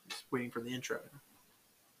waiting for the intro.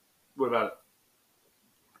 What about it?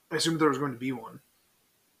 I assumed there was going to be one.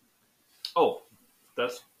 Oh,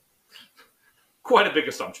 that's quite a big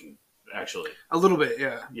assumption, actually. A little bit,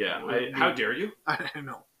 yeah. Yeah. How dare you? I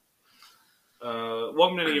know.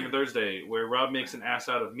 Welcome to Any Given Thursday, where Rob makes an ass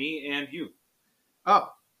out of me and you.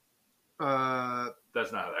 Oh.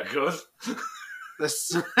 That's not how that goes.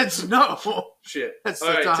 That's no. Shit. That's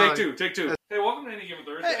All right, not take two. Hey, welcome to Any Given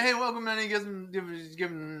Thursday. Hey, welcome to Any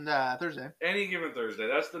Given Thursday. Any Given Thursday.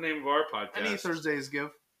 That's the name of our podcast. Any Thursdays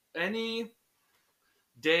give. Any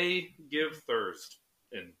day give thirst.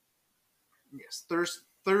 Yes,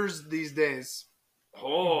 Thurs these days.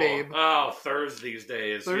 Oh, babe. Oh, Thurs these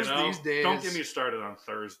days. Thurs these days. Don't get me started on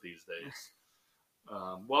Thurs these days.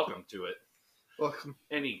 Welcome to it. Welcome.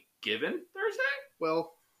 Any given Thursday?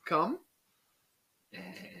 Welcome.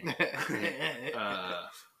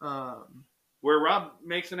 Where Rob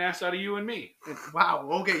makes an ass out of you and me. Wow.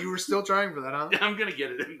 Okay, you were still trying for that, huh? I'm gonna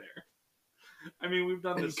get it in there. I mean, we've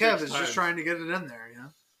done this. Kev 6 is times. just trying to get it in there, you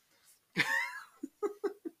know.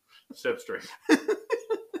 Step straight.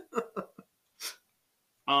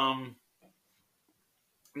 Now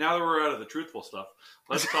that we're out of the truthful stuff,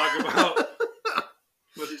 let's talk about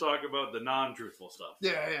the non-truthful stuff.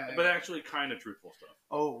 Yeah. But actually, kind of truthful stuff.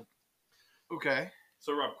 Oh, okay.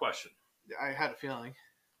 So, Rob, question. I had a feeling.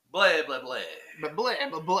 Blah blah blah. But blah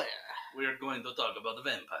blah blah. We are going to talk about the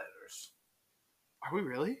vampires. Are we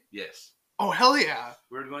really? Yes. Oh, hell yeah.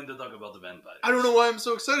 We're going to talk about the vampires. I don't know why I'm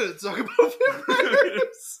so excited to talk about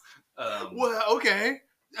vampires. Well, okay.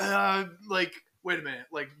 Like, wait a minute.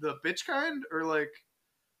 Like the bitch kind? Or like...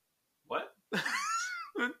 What?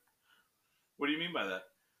 What do you mean by that?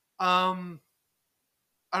 I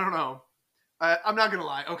don't know. I'm not gonna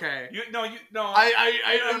lie. Okay. I know. You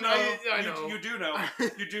do know.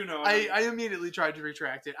 You do know. I immediately tried to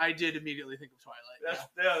retract it. I did immediately think of Twilight.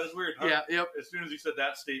 That's weird. Huh? Yeah. Yep. As soon as you said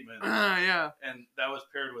that statement. Yeah. And that was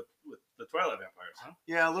paired with the Twilight vampires, huh?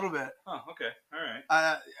 Yeah, a little bit. Oh, okay. All right.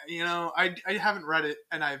 I haven't read it,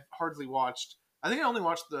 and I've hardly watched. I think I only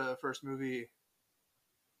watched the first movie.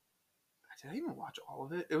 Did I even watch all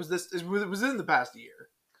of it? It was in the past year.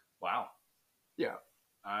 Wow. Yeah.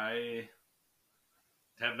 I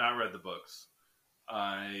have not read the books.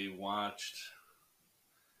 I watched...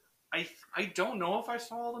 I don't know if I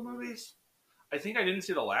saw all the movies. I think I didn't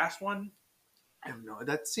see the last one. I don't know.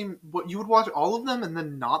 That seemed... What, you would watch all of them and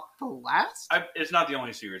then not the last? It's not the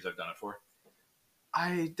only series I've done it for.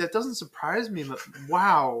 That doesn't surprise me, but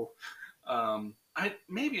wow.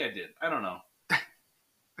 Maybe I did. I don't know.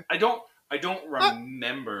 I don't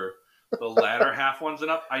remember the latter half ones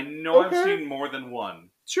enough. I know okay. I've seen more than one.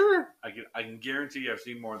 Sure. I can guarantee I've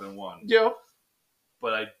seen more than one. Yeah.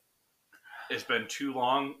 But it's been too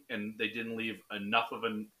long, and they didn't leave enough of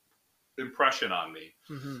an impression on me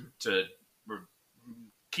to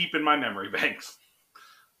keep in my memory banks.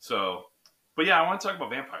 So, but yeah, I want to talk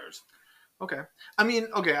about vampires. Okay. I mean,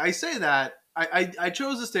 okay, I say that. I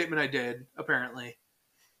chose the statement I did, apparently.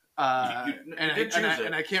 And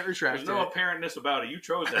I can't retract it. There's no apparentness about it. You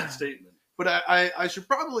chose that statement. But I should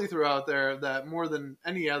probably throw out there that more than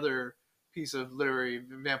any other piece of literary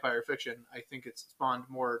vampire fiction, I think it's spawned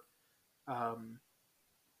more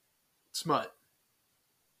smut.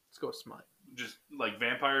 Let's go with smut. Just like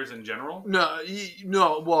vampires in general? No.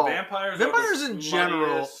 Well, vampires in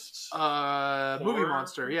general. Movie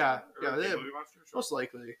monster, yeah. Movie monster, sure. Most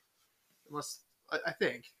likely, unless I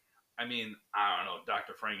think. I mean, I don't know.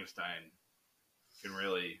 Dr. Frankenstein can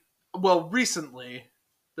really. Well, recently,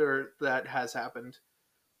 that has happened,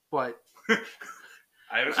 but I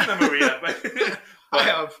haven't seen the movie yet. But I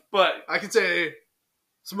have. But I can say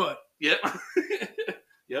smut. Yep.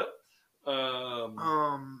 Yep.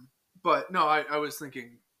 But no, I was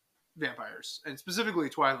thinking vampires, and specifically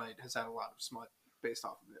Twilight has had a lot of smut based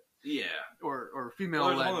off of it. Yeah. Or female.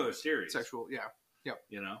 Well, there's one of those series. Sexual. Yeah. Yep.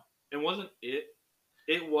 You know, it wasn't it.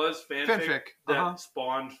 It was fanfic that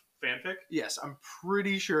spawned fanfic? Yes, I'm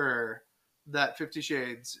pretty sure that 50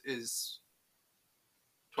 Shades is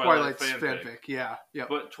Twilight's fanfic. Yeah.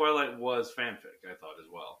 But Twilight was fanfic, I thought, as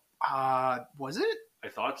well. Was it? I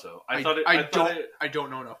thought so. I don't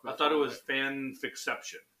know enough about I thought it was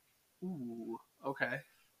fanficception. Ooh, okay.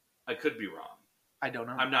 I could be wrong. I don't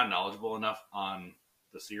know. I'm not knowledgeable enough on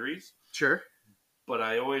the series. Sure. But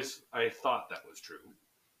I thought that was true.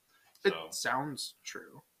 So, it sounds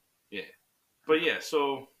true. Yeah. But yeah,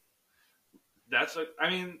 so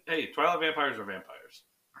hey, Twilight vampires are vampires.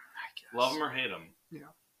 I guess. Love them or hate them. Yeah.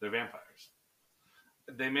 They're vampires.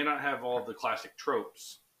 They may not have all of the classic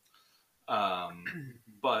tropes,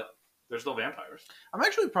 but they're still vampires. I'm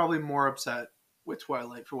actually probably more upset with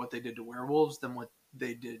Twilight for what they did to werewolves than what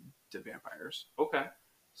they did to vampires. Okay.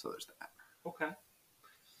 So there's that. Okay.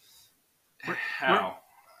 How?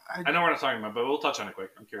 I know we're not talking about, but we'll touch on it quick.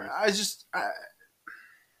 I'm curious.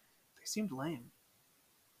 They seemed lame.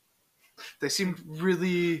 They seemed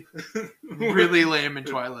really, really lame in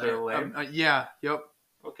Twilight. They're lame? Yeah, yep.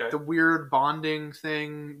 Okay. The weird bonding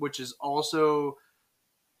thing, which is also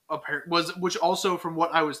which also, from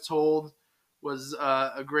what I was told, was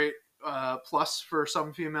a great plus for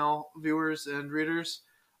some female viewers and readers.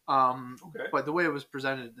 Okay. But the way it was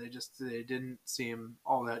presented, they didn't seem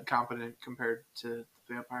all that competent compared to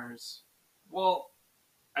the vampires. Well,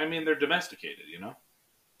 I mean, they're domesticated, you know?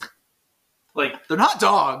 Like, they're not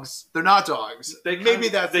dogs. Maybe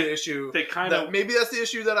that's the issue. Maybe that's the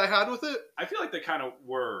issue that I had with it. I feel like they kind of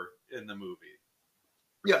were in the movie.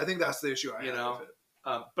 Yeah, I think that's the issue I had with it.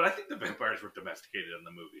 But I think the vampires were domesticated in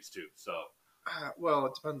the movies too. So, well,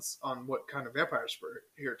 it depends on what kind of vampires we're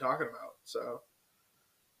here talking about. So,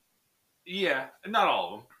 yeah, not all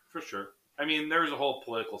of them for sure. I mean, there's a whole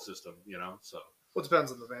political system, you know. So, well, it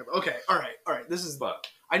depends on the vampire. Okay, all right.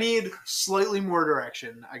 I need slightly more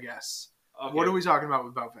direction, I guess. Okay. What are we talking about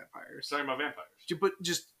vampires? Talking about vampires. But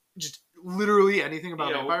just literally anything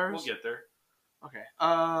about vampires. We'll get there. Okay.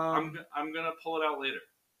 I'm gonna pull it out later.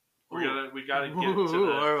 We gotta get to the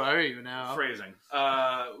where are you now? Phrasing.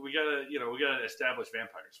 We gotta establish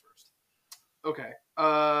vampires first. Okay.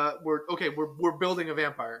 We're building a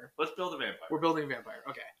vampire. Let's build a vampire. We're building a vampire.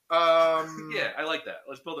 Okay. Yeah, I like that.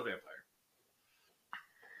 Let's build a vampire.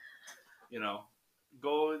 You know,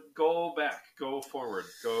 go back, go forward,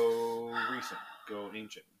 go recent, go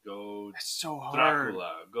ancient, go. It's so hard.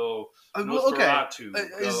 Dracula, go Nosferatu.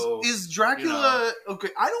 Okay. Is Dracula okay?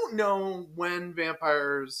 I don't know when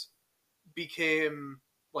vampires became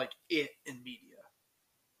like it in media.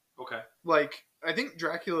 Okay. Like, I think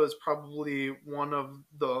Dracula is probably one of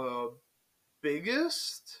the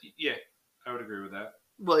biggest. Yeah, I would agree with that.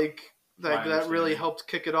 Like that really helped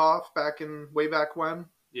kick it off way back when.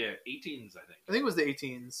 Yeah, 18s, I think. I think it was the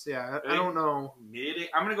 18s. Yeah, I don't know.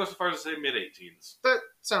 I'm gonna go so far as to say mid 18s. That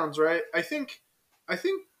sounds right. I think.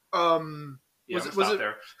 Yeah,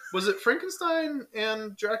 was it Frankenstein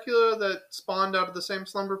and Dracula that spawned out of the same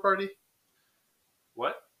slumber party?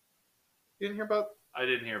 What? You didn't hear about? I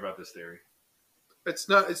didn't hear about this theory. It's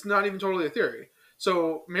not even totally a theory.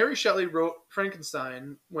 So Mary Shelley wrote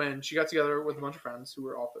Frankenstein when she got together with a bunch of friends who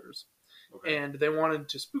were authors, and they wanted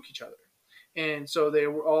to spook each other. And so they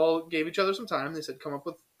all gave each other some time. They said, come up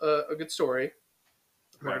with a good story.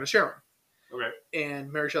 We're going to share them. Okay.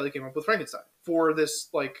 And Mary Shelley came up with Frankenstein for this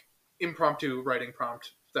like impromptu writing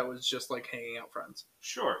prompt that was just like hanging out friends.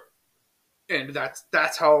 Sure. And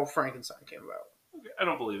that's how Frankenstein came about. Okay. I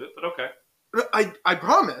don't believe it, but okay. I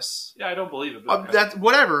promise. Yeah, I don't believe it. But okay. That's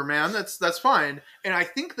whatever, man. That's fine. And I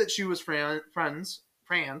think that she was friends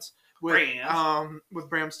with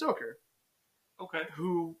Bram Stoker. Okay.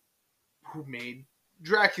 Who made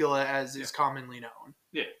Dracula, as is commonly known.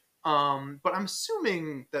 Yeah. But I'm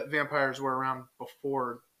assuming that vampires were around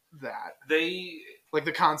before that. Like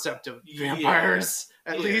the concept of vampires,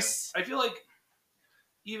 at least. I feel like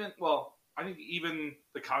I think even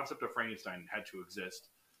the concept of Frankenstein had to exist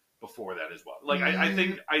before that as well. Like, I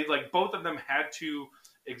think both of them had to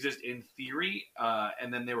exist in theory,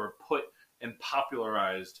 and then they were put and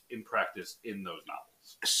popularized in practice in those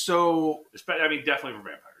novels. So, I mean, definitely for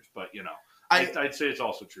vampires, but I'd say it's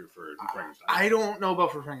also true for Frankenstein. I don't know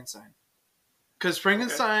about for Frankenstein, because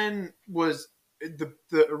Frankenstein was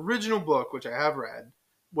the original book, which I have read,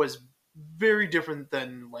 was very different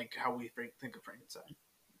than like how we think of Frankenstein.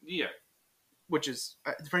 Yeah, which is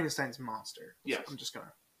Frankenstein's monster. Yes, so I'm just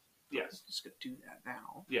gonna do that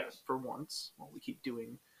now. Yes, for once. Well, we keep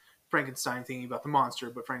doing Frankenstein thinking about the monster,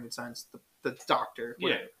 but Frankenstein's the doctor.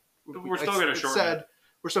 Yeah, we're still gonna shorten it.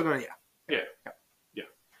 We're still gonna yeah.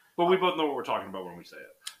 But we both know what we're talking about when we say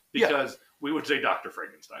it, because we would say Dr.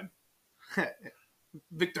 Frankenstein.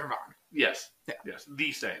 Victor Von. Yes. Yeah. Yes.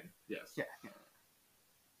 The same. Yes. Yeah.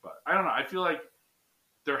 But I don't know. I feel like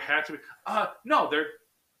there had to be. No, there.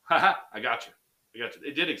 Haha. I got you.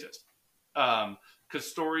 It did exist. Because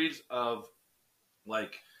stories of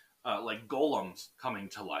like golems coming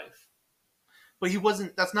to life. But he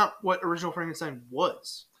wasn't. That's not what original Frankenstein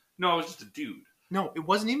was. No, it was just a dude. No, it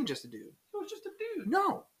wasn't even just a dude. It was just a dude.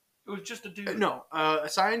 No. It was just a dude. No. A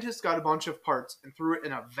scientist got a bunch of parts and threw it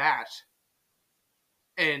in a vat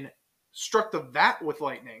and struck the vat with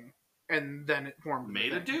lightning, and then it formed.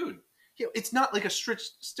 Made a dude. Yeah, it's not like a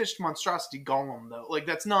stitched monstrosity golem, though. Like,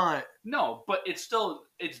 that's not. No, but it's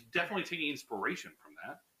definitely taking inspiration from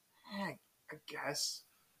that. I guess.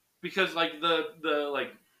 Because, like,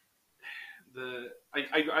 the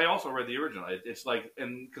I also read the original. It's like,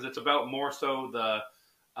 and because it's about more so the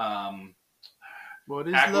What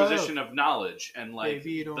is acquisition love? of knowledge and like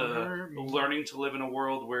Baby, don't the hurt me. learning to live in a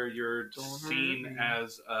world where you're Don't seen hurt me.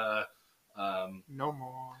 as No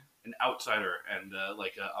more. an outsider and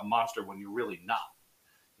like a monster when you're really not,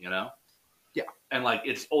 you know? Yeah. And like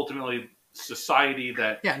it's ultimately society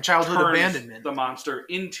that and childhood turns abandonment. the monster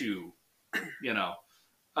into, you know,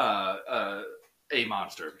 a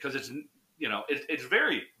monster because it's it's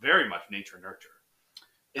very very much nature nurture.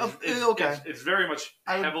 It's very much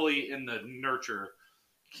heavily in the nurture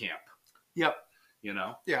camp. Yep. You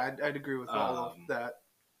know. Yeah, I'd agree with all of that.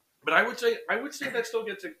 But I would say that still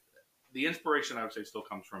gets the inspiration. I would say still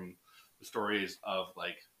comes from the stories of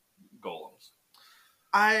like golems.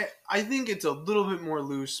 I think it's a little bit more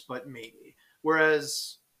loose, but maybe.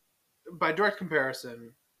 Whereas, by direct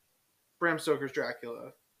comparison, Bram Stoker's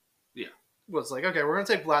Dracula, was like, okay, we're gonna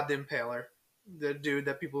take Vlad the Impaler, the dude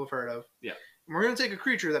that people have heard of, and we're gonna take a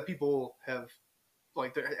creature that people have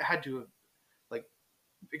like had to have like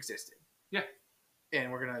existed,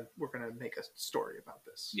 and we're gonna make a story about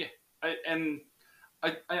this.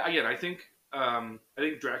 I think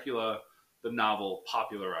Dracula, the novel,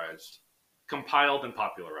 compiled and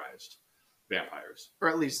popularized vampires, or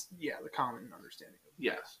at least the common understanding of them.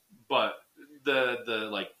 Yes, but the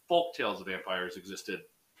like folk tales of vampires existed,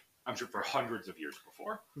 I'm sure, for hundreds of years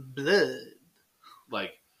before. Blood,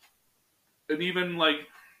 like, and even like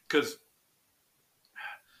because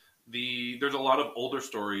there's a lot of older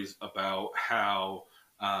stories about how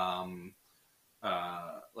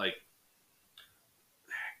like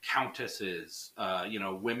countesses,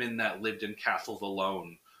 women that lived in castles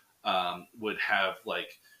alone, would have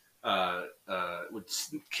like would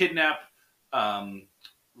kidnap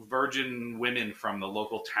virgin women from the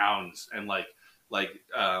local towns and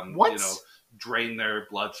drain their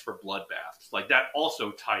bloods for bloodbaths. Like that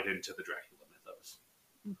also tied into the Dracula mythos.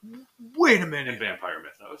 Wait a minute. And vampire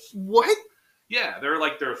mythos. What? Yeah, there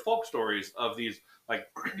are folk stories of these like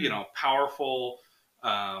powerful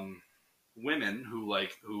women who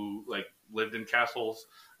lived in castles.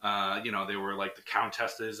 They were like the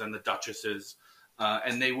countesses and the duchesses,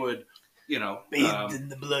 and they would bathed in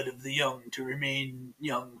the blood of the young to remain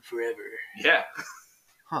young forever. Yeah.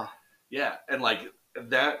 Huh. Yeah, and like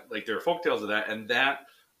that, like there are folk tales of that, and that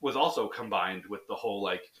was also combined with the whole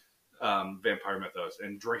like vampire mythos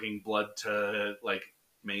and drinking blood to like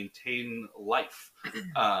maintain life.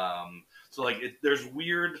 So like there's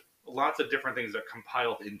lots of different things that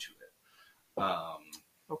compiled into it.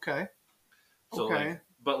 Okay. So like,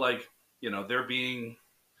 but like they're being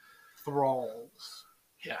thralls.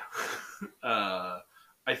 Yeah.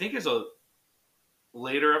 I think it's a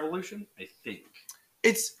later evolution. I think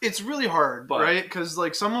it's really hard, right? Because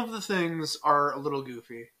like some of the things are a little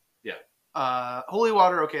goofy. Yeah. Holy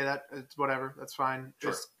water. Okay, it's whatever. That's fine.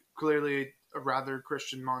 Sure. It's clearly a rather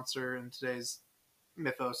Christian monster in today's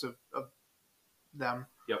mythos of them.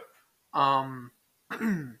 Yep. And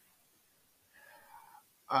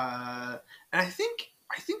I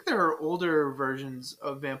think there are older versions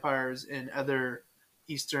of vampires in other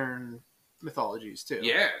Eastern mythologies too.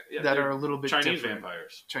 Yeah, that are a little bit Chinese different.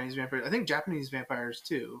 vampires. Chinese vampires. I think Japanese vampires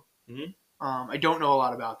too. Mm-hmm. I don't know a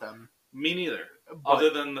lot about them. Me neither. Other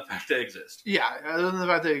than the fact they exist. Yeah, other than the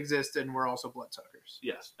fact they exist, and we're also bloodsuckers.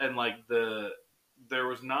 Yes, and like there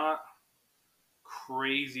was not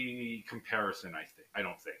crazy comparison. I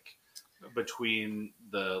don't think between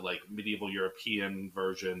the like medieval European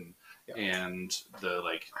version and the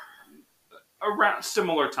like around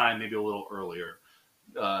similar time, maybe a little earlier,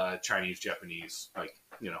 Chinese, Japanese, like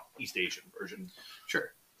East Asian version.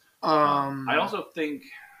 Sure. I also think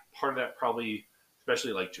part of that probably,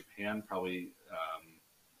 especially like Japan, probably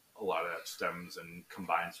a lot of that stems and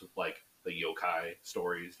combines with like the yokai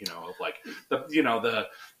stories, of like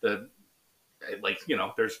the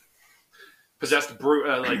there's possessed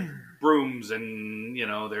brooms and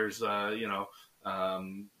there's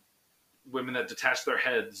women that detach their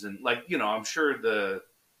heads and I'm sure the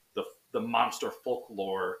monster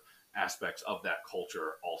folklore aspects of that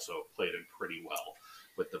culture also played in pretty well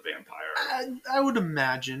with the vampire. I would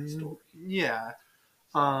imagine story. Yeah.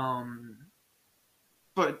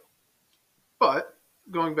 But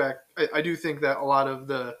going back, I do think that a lot of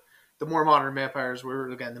the more modern vampires were,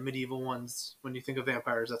 again, the medieval ones. When you think of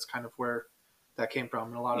vampires, that's kind of where that came from,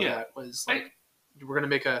 and a lot of that was like, we're gonna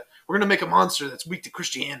make a monster that's weak to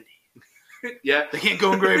Christianity. Yeah, they can't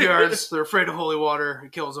go in graveyards. They're afraid of holy water.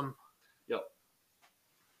 It kills them. Yep.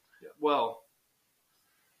 Yeah. Well,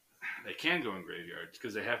 they can go in graveyards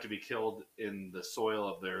because they have to be killed in the soil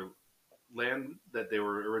of their land that they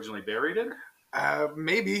were originally buried in.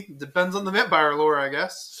 Maybe. Depends on the vampire lore, I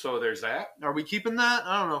guess. So there's that. Are we keeping that?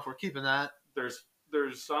 I don't know if we're keeping that. There's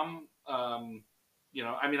some, I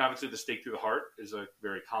mean, obviously the stake through the heart is a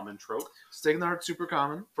very common trope. Stake in the heart's super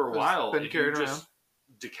common. For a while, been if carried you around. just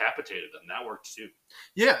decapitated them, that worked too.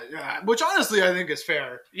 Yeah, which honestly I think is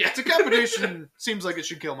fair. Yeah. Decapitation seems like it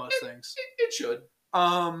should kill most things. It should.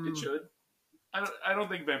 It should. I don't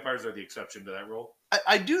think vampires are the exception to that rule.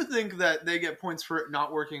 I do think that they get points for it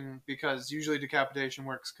not working because usually decapitation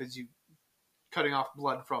works because you cutting off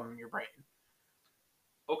blood from your brain.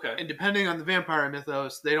 Okay. And depending on the vampire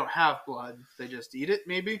mythos, they don't have blood; they just eat it,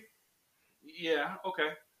 maybe. Yeah.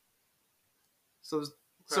 Okay. So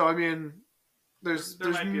I mean, there's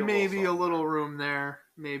maybe a little room there,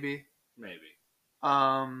 maybe.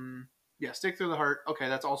 Yeah, stake through the heart. Okay,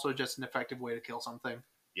 that's also just an effective way to kill something.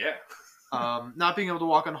 Yeah. Not being able to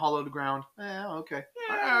walk on hollowed ground. Okay.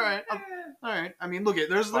 Yeah, all right. I mean, look at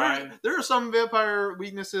there are some vampire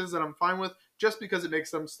weaknesses that I'm fine with just because it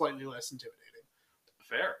makes them slightly less intimidating.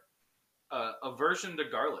 Fair. Aversion to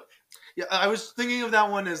garlic. Yeah, I was thinking of that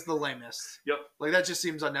one as the lamest. Yep. Like that just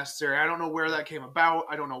seems unnecessary. I don't know where that came about.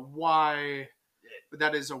 I don't know why, but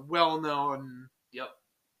that is a well-known. Yep.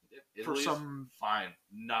 For some fine,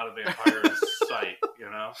 not a vampire in sight.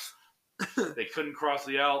 They couldn't cross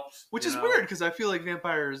the Alps, which is weird because I feel like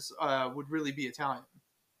vampires would really be Italian.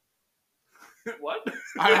 What?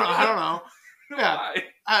 I don't know. Yeah,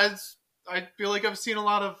 why? I feel like I've seen a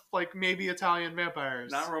lot of like maybe Italian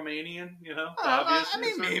vampires. Not Romanian, I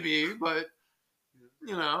mean, maybe, but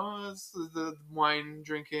it's the wine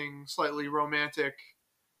drinking, slightly romantic.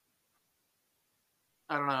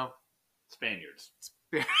 I don't know. Spaniards.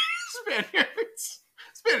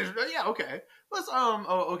 Spanish. Yeah, okay. Let's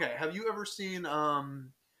okay. Have you ever seen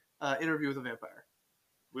Interview with a Vampire?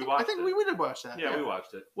 We watched. I think we did watch that. Yeah, we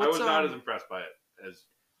watched it. I was not as impressed by it as.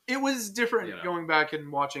 It was different going back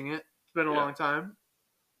and watching it. It's been a long time.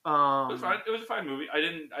 It was fine. It was a fine movie. I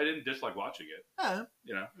didn't dislike watching it.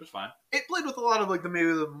 Yeah. It was fine. It played with a lot of like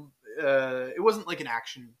it wasn't like an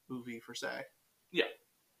action movie per se. Yeah.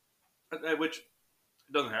 Which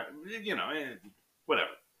doesn't have whatever.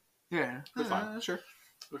 Yeah. It was fine. Sure.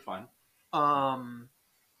 It was fine.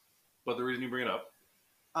 But the reason you bring it up.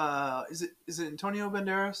 Is it Antonio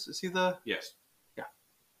Banderas? Is he the? Yes. Yeah.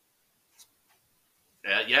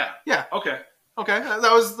 Yeah. Yeah. Okay.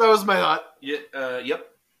 That was my thought. Yeah. Yep.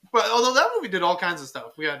 But although that movie did all kinds of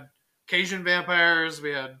stuff, we had Cajun vampires,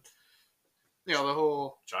 we had the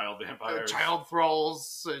whole child vampires, child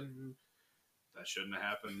thralls, and that shouldn't have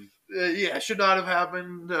happened. Yeah, should not have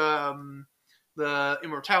happened. The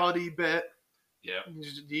immortality bit. Yeah.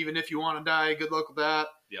 Even if you want to die, good luck with that.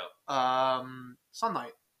 Yeah.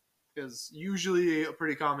 Sunlight is usually a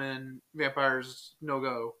pretty common vampire's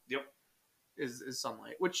no-go. Yep. Is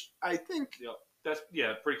sunlight, which I think. Yep. That's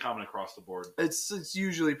pretty common across the board. It's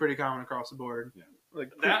usually pretty common across the board. Yeah.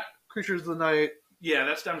 Like that creatures of the night. Yeah,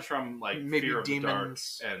 that stems from like maybe fear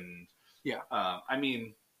demons. of the dark and yeah. I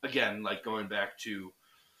mean, again, like going back to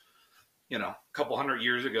a couple hundred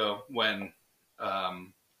years ago when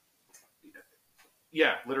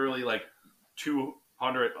literally like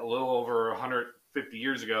 200, a little over 150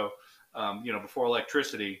 years ago, before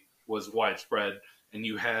electricity was widespread and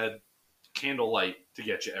you had candlelight to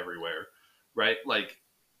get you everywhere, right? Like,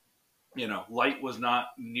 light was not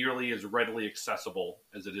nearly as readily accessible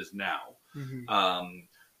as it is now. Mm-hmm.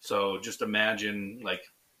 So just imagine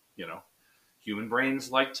human brains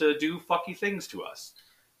like to do fucky things to us.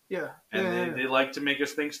 Yeah. And they like to make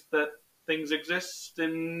us think that things exist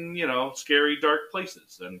in, scary, dark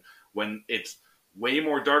places. And when it's way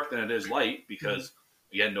more dark than it is light, because,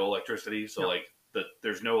 again, no electricity, so,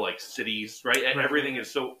 there's no, cities, right? Everything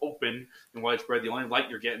is so open and widespread. The only light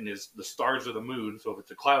you're getting is the stars or the moon. So if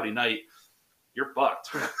it's a cloudy night, you're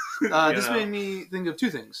fucked. This made me think of two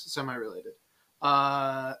things, semi-related.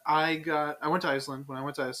 I went to Iceland. When I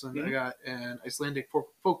went to Iceland, I got an Icelandic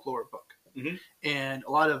folklore book. Mm-hmm. And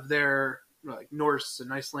a lot of their Norse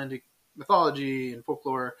and Icelandic mythology and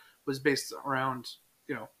folklore was based around,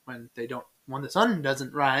 when the sun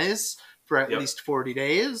doesn't rise for at least 40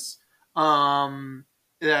 days,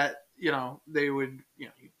 that, they would,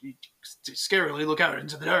 you'd scarily look out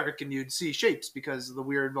into the dark and you'd see shapes because of the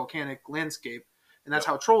weird volcanic landscape. And that's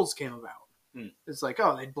how trolls came about. It's like,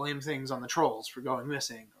 they'd blame things on the trolls for going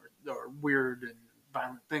missing or weird and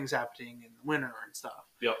violent things happening in the winter and stuff.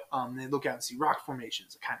 Yep. They'd look out and see rock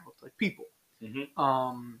formations that kind of looked like people.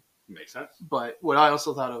 Mm-hmm. Makes sense. But what I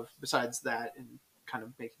also thought of, besides that, and kind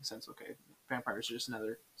of making sense, okay, vampires are just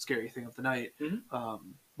another scary thing of the night,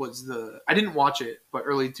 was I didn't watch it, but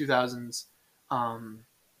early 2000s,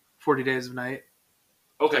 40 Days of Night.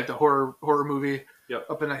 Okay. Like the horror movie. Yep.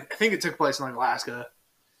 Up in, I think it took place in like Alaska.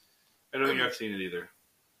 I don't think I've seen it either.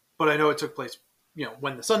 But I know it took place,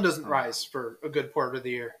 when the sun doesn't rise for a good part of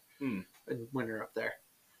the year in winter up there.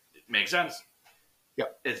 It makes sense.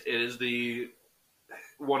 Yep. It is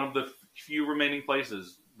one of the few remaining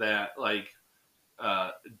places that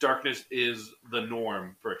darkness is the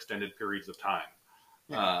norm for extended periods of time.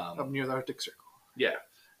 Up near the Arctic Circle. Yeah.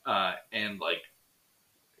 And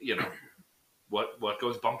what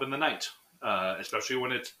goes bump in the night, especially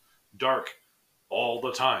when it's dark all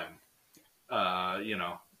the time.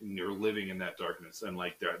 You're living in that darkness, and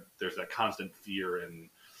there's that constant fear and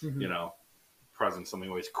presence, something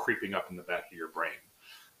always creeping up in the back of your brain.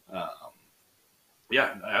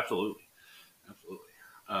 Yeah, absolutely.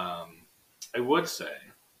 I would say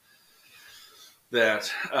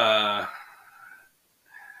that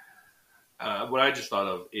what I just thought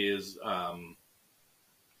of is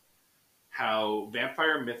how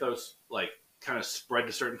vampire mythos kind of spread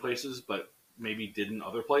to certain places, but maybe didn't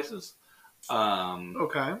other places.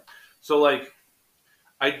 Okay. So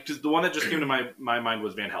the one that just came to my mind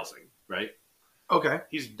was Van Helsing, right? Okay.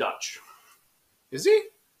 He's Dutch. Is he?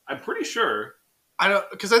 I'm pretty sure. I don't,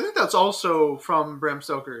 because I think that's also from Bram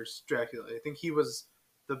Stoker's Dracula. I think he was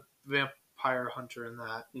the vampire hunter in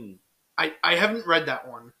that. I haven't read that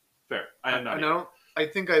one. Fair. I have not. I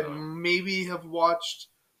think I maybe have watched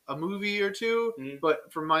a movie or two,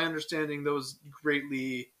 but from my understanding, those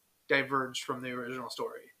greatly diverged from the original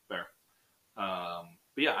story. Fair. But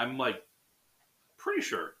yeah, I'm pretty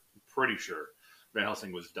sure Van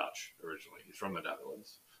Helsing was Dutch originally. He's from the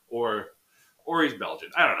Netherlands, or he's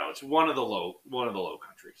Belgian. I don't know. It's one of the low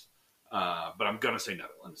countries. But I'm gonna say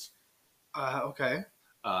Netherlands. Okay.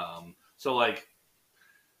 So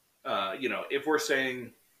if we're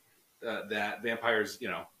saying that vampires,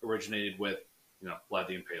 originated with, Vlad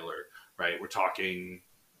the Impaler, right? We're talking,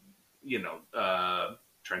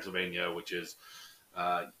 Transylvania, which is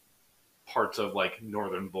parts of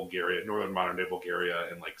northern Bulgaria, northern modern day Bulgaria,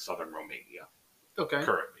 and southern Romania. Okay.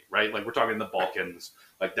 Currently, right? We're talking the Balkans,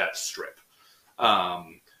 that strip.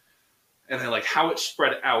 And then how it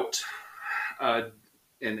spread out,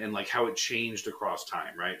 and how it changed across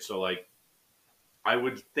time, right? So I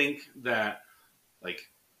would think that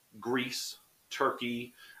Greece,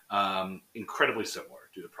 Turkey, incredibly similar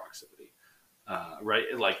due to proximity, right?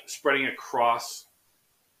 Spreading across,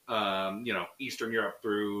 Eastern Europe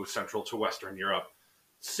through Central to Western Europe,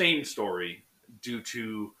 same story due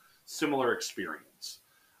to similar experience.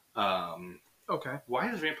 Okay.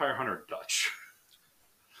 Why is Vampire Hunter Dutch?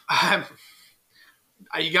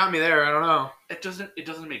 You got me there. I don't know. It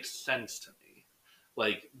doesn't make sense to me.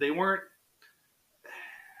 They weren't.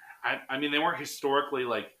 I mean, they weren't historically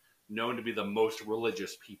known to be the most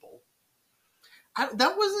religious people.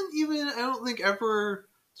 That wasn't even, I don't think, ever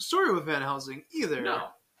the story with Van Helsing either. No.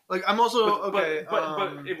 I'm also okay.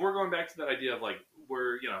 But if we're going back to that idea of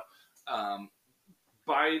we're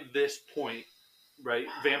by this point, right?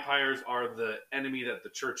 Vampires are the enemy that the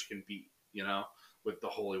church can beat. With the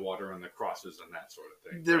holy water and the crosses and that sort of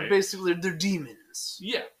thing. They're basically demons.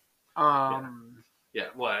 Yeah. Yeah.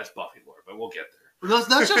 Well, that's Buffy lore, but we'll get there. Well,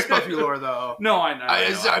 that's just Buffy lore, though. No, I know.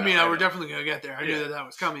 I know. We're definitely gonna get there. I knew that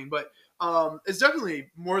was coming, but it's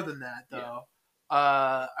definitely more than that, though.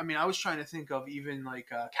 Yeah. I was trying to think of even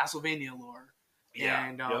Castlevania lore,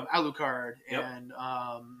 and Alucard, and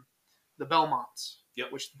the Belmonts.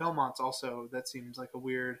 Yep. Which the Belmonts also, that seems like a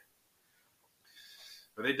weird.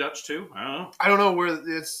 Are they Dutch too? I don't know. I don't know where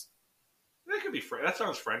it's. They could be French. That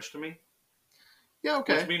sounds French to me. Yeah,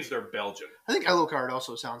 okay. Which means they're Belgian. I think Alucard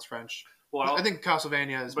also sounds French. Well, I think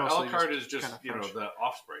Castlevania is mostly. But Alucard is just the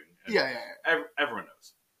offspring. Yeah. Everyone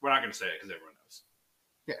knows. We're not going to say it because everyone knows.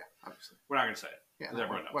 Yeah, obviously. We're not going to say it because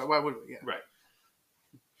everyone knows. Why would we? Yeah. Right.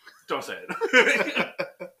 Don't say it.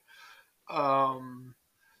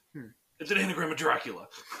 It's an anagram of Dracula.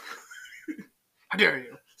 How dare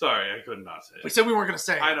you? Sorry, I could not say it. We said we weren't going to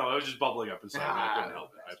say it. I know, I was just bubbling up inside me. I couldn't help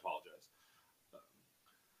it. I apologize.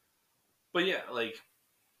 But yeah,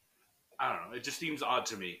 I don't know. It just seems odd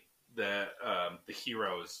to me that the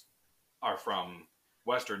heroes are from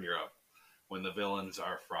Western Europe when the villains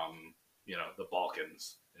are from, the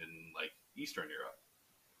Balkans and Eastern Europe.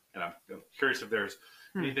 And I'm curious if there's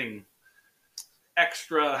anything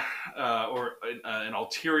extra or an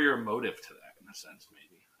ulterior motive to that in a sense,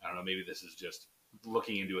 maybe. I don't know. Maybe this is just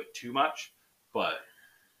looking into it too much, but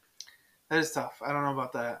that is tough. I don't know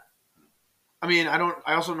about that.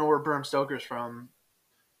 I also know where Bram Stoker's from.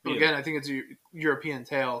 But again, I think it's a European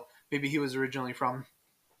tale. Maybe he was originally from.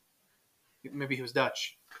 Maybe he was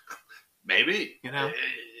Dutch. Maybe.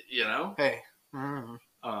 Hey.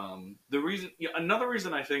 Another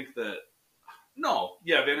reason I think that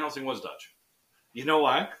Van Helsing was Dutch. You know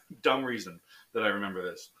why? Dumb reason that I remember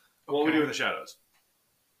this. Okay. What We Do in the Shadows.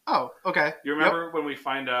 Oh, okay. You remember when we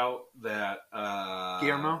find out that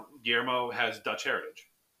Guillermo has Dutch heritage?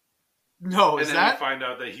 No, and then we find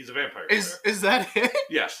out that he's a vampire player. Is that it?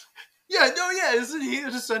 Yes. Yeah, no, yeah. Isn't he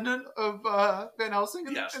a descendant of Van Helsing?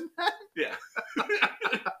 Yes. Yeah.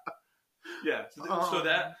 Yeah. So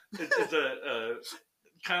that it's a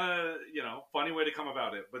kind of funny way to come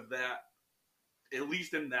about it, but that at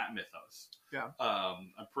least in that mythos,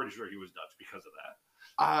 I'm pretty sure he was Dutch because of that.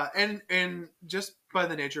 And just by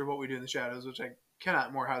the nature of What We Do in the Shadows, which I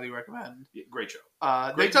cannot more highly recommend. Yeah, great show.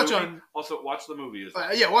 They touch movie. on also watch the movie as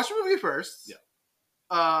well. Watch the movie first. Yeah.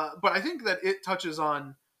 But I think that it touches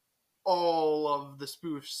on all of the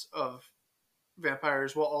spoofs of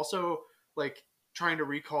vampires while also like trying to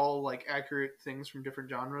recall like accurate things from different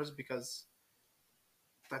genres because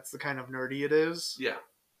that's the kind of nerdy it is. Yeah.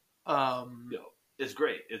 It's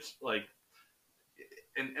great. It's like,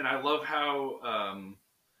 and I love how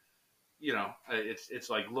it's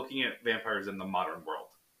like looking at vampires in the modern world,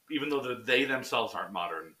 even though they themselves aren't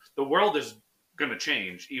modern. The world is going to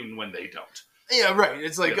change even when they don't. Yeah, right.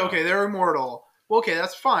 It's like, okay, they're immortal. Well, okay,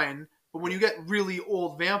 that's fine. But when you get really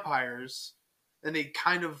old vampires and they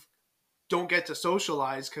kind of don't get to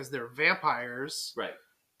socialize because they're vampires, right?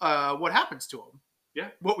 What happens to them? Yeah.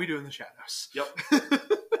 What We Do in the Shadows. Yep.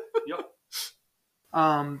 Yep.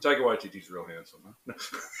 Taika Waititi's real handsome.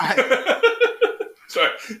 Huh?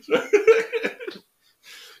 Sorry.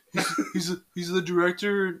 He's the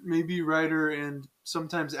director, maybe writer, and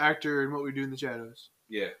sometimes actor in What We Do in the Shadows.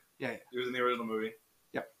 Yeah. Yeah. He was in the original movie.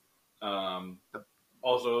 Yep.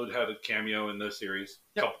 Also had a cameo in the series.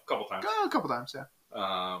 Yep. Couple times. A couple times, yeah.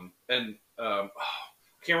 I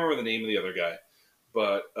can't remember the name of the other guy,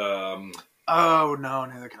 but oh no,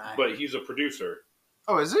 neither can I. But he's a producer.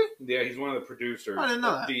 Oh, is he? Yeah, he's one of the producers. I didn't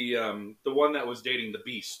know that. The one that was dating the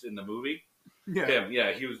Beast in the movie. Yeah. Him.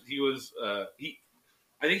 Yeah, he was. I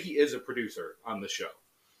think he is a producer on the show.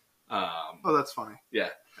 Oh, that's funny. Yeah.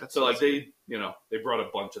 So like they brought a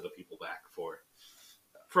bunch of the people back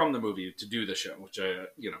from the movie to do the show, which I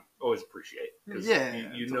always appreciate.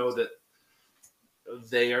 Yeah. You know that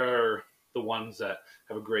they are the ones that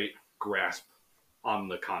have a great grasp on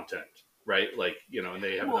the content, right? Like and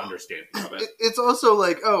they have an understanding of it. It's also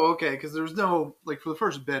like, oh, okay, because there's no like for the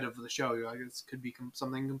first bit of the show, you're like, this could be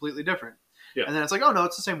something completely different. Yeah. And then it's like, oh no,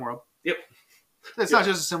 it's the same world. Yep. It's not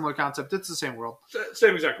just a similar concept; it's the same world.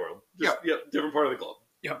 Same exact world. Just, different part of the globe.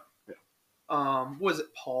 Yep. Yeah. Was it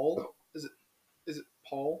Paul? Is it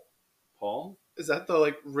Paul? Paul? Is that the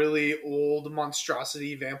like really old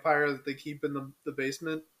monstrosity vampire that they keep in the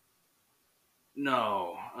basement?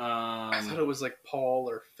 No. I thought it was like Paul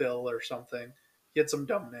or Phil or something. He had some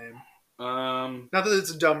dumb name. Not that it's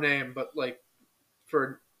a dumb name, but like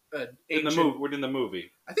for an ancient... in the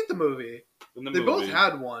movie. I think the movie. They both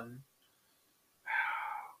had one.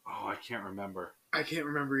 Oh, I can't remember. I can't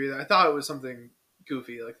remember either. I thought it was something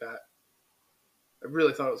goofy like that. I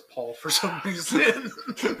really thought it was Paul for some reason.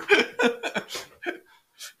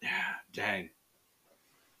 Yeah, dang.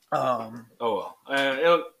 Oh well,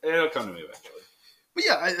 it'll come to me eventually. But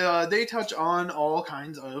yeah, they touch on all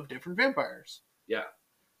kinds of different vampires. Yeah.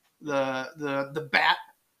 The bat.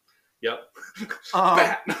 Yep.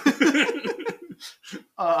 Bat.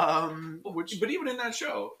 But even in that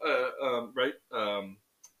show, right?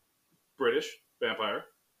 British vampire.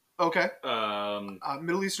 Okay.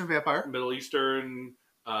 Middle Eastern vampire. Middle Eastern.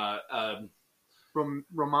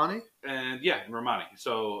 Romani. And Romani.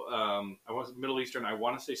 So I was Middle Eastern. I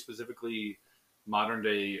want to say specifically modern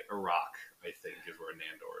day Iraq. I think is where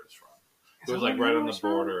Nandor is from. It was like right on the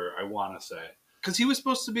border. I want to say because he was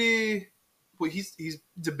supposed to be. Well, he's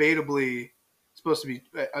debatably supposed to be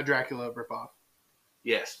a Dracula ripoff.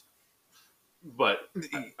 Yes, but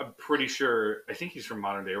I'm pretty sure. I think he's from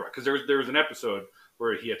modern day Iraq because there was an episode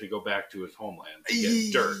where he had to go back to his homeland to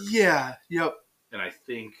get dirt. Yeah. Yep. And I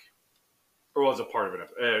think, or was a part of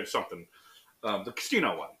it, something. The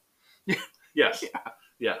casino one. Yeah. Yes. Yeah.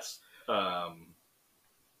 Yes.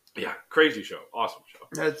 Crazy show. Awesome show.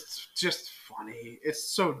 That's just funny. It's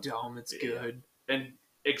so dumb. It's good. And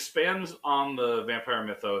expands on the vampire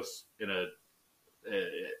mythos in a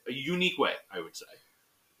unique way, I would say.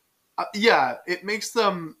 It makes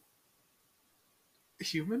them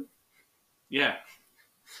human. Yeah.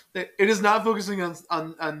 It is not focusing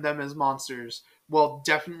on them as monsters, while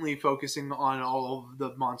definitely focusing on all of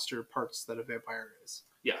the monster parts that a vampire is.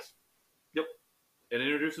 Yes. Yep. It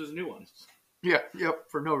introduces new ones. Yeah. Yep.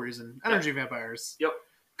 For no reason. Energy vampires. Yep.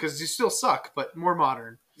 Because you still suck, but more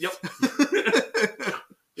modern. Yep.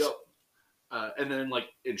 and then like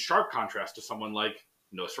in sharp contrast to someone like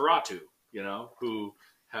Nosferatu, who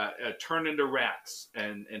turned into rats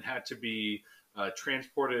and had to be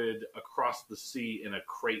transported across the sea in a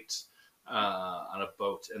crate on a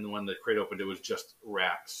boat, and when the crate opened, it was just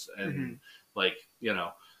rats, and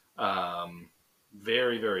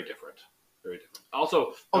very, very different. Very different.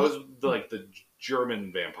 Also, that was the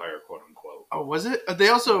German vampire, quote unquote. Oh, was it? They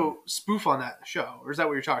also spoof on that show, or is that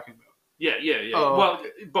what you're talking about? Yeah. Oh, well,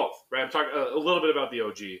 both, right? I'm talking a little bit about the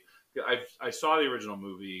OG. I saw the original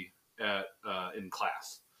movie in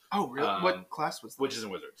class. Oh, really? What class was that? Witches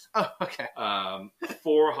and Wizards. Oh, okay.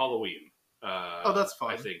 For Halloween. That's fun.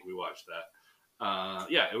 I think we watched that.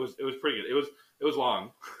 It was pretty good. It was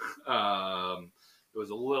long. It was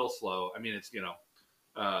a little slow. I mean, it's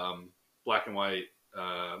black and white,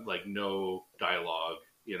 like no dialogue.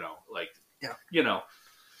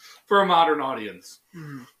 For a modern audience,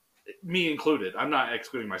 me included. I'm not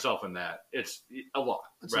excluding myself in that. It's a lot,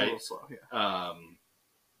 it's right? A little slow, yeah.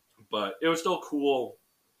 But it was still cool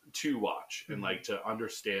to watch and like to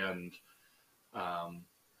understand,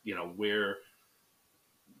 where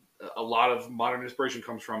a lot of modern inspiration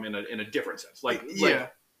comes from in a different sense, like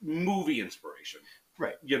movie inspiration,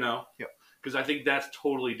 right? Because I think that's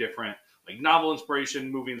totally different. Like novel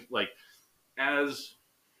inspiration, movie, like as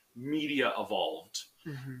media evolved,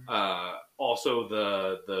 also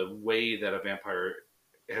the way that a vampire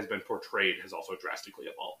has been portrayed has also drastically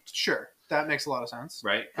evolved. Sure, that makes a lot of sense.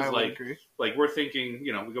 Right? I would agree. Like we're thinking,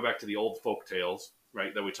 we go back to the old folk tales,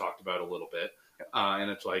 right, that we talked about a little bit, and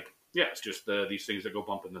it's like, it's just these things that go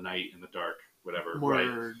bump in the night, in the dark, whatever. More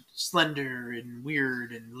right? slender and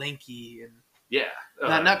weird and lanky and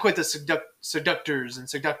not quite the seductors and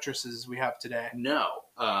seductresses we have today. No,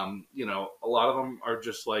 a lot of them are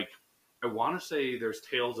just like, I want to say there's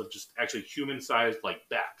tales of just actually human-sized like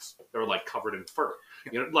bats that are like covered in fur,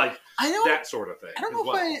 that sort of thing. I don't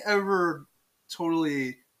know if I ever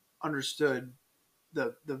totally understood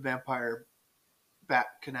the vampire bat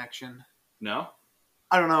connection. No,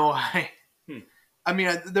 I don't know why. I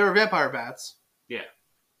mean, there are vampire bats. Yeah,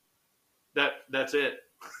 that's it.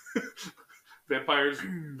 Vampires,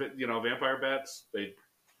 vampire bats. They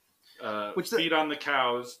feed on the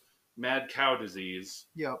cows. Mad cow disease.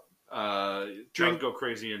 Yep. Cows go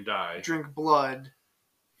crazy and die. Drink blood.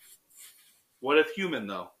 What if human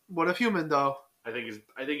though? I think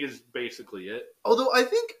is basically it. Although I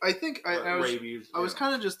was rabies. I was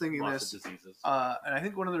kind of just thinking lots this, of diseases. And I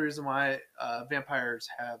think one of the reasons why vampires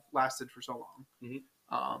have lasted for so long,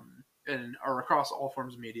 and are across all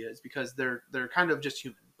forms of media, is because they're kind of just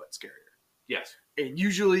human but scarier. Yes, and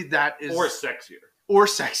usually that is or sexier.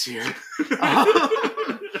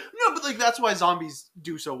 No, but like that's why zombies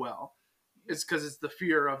do so well. It's because it's the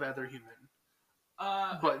fear of other human.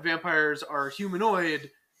 But vampires are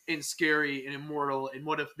humanoid and scary and immortal. And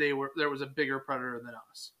what if there was a bigger predator than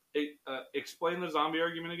us? Explain the zombie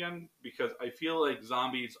argument again, because I feel like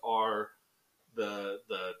zombies are the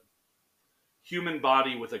human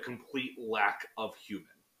body with a complete lack of human.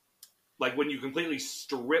 Like when you completely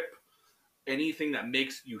strip anything that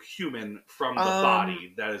makes you human from the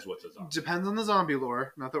body, that is what's a zombie. Depends on the zombie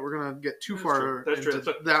lore. Not that we're gonna get too far into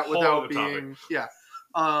that without being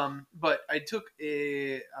but I took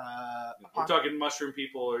a we're talking mushroom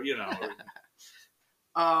people, or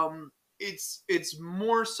it's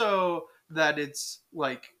more so that it's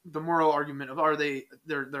like the moral argument of are they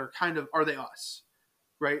us,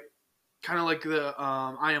 right? Kind of like the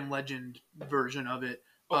I Am Legend version of it.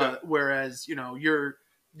 Okay. Whereas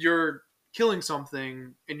you're killing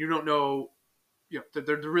something and you don't know,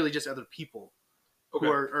 they're really just other people. Okay.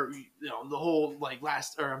 Who are the whole like not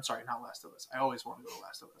Last of Us. I always want to go to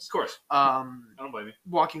Last of Us. Of course. I don't blame you.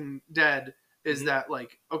 Walking Dead is that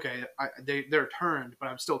like, okay, they're turned, but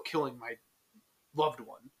I'm still killing my loved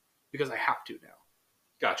one because I have to now.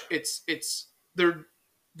 Gotcha.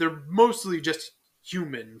 They're mostly just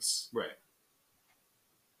humans. Right.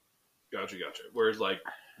 Gotcha. Whereas like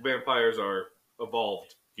vampires are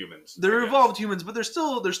evolved humans. They're evolved humans, but they're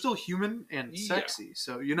still human and sexy. Yeah.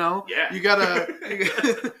 So you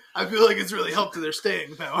gotta. I feel like it's really helped to their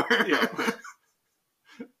staying power. Yeah.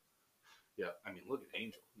 Yeah. I mean, look at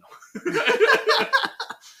Angel. No.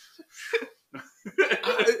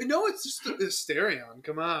 No, it's just Asterion.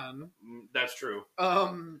 Come on. That's true.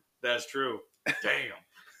 That's true. Damn.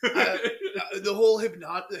 The whole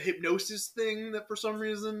hypnosis thing that for some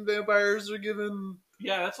reason vampires are given.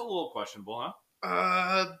 Yeah, that's a little questionable, huh?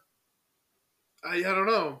 I don't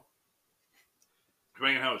know.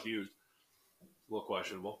 Depending on how it's used, a little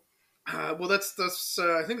questionable. Well, that's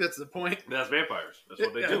I think that's the point. That's vampires. That's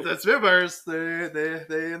what they do. That's vampires.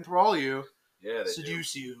 They enthrall you. Yeah, they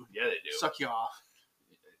seduce you. Yeah, they do. Suck you off.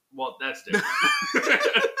 Well, that's different.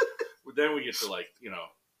 But then we get to like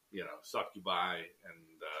Succubi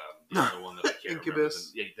and the other one that I can't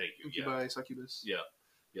Incubus. remember. Yeah, thank you. Incubi, Succubus. Yeah,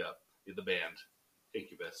 the band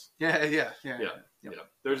Incubus. Yeah.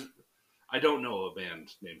 I don't know a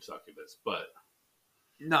band named Succubus, but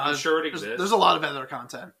no, I'm sure it exists. There's a lot of other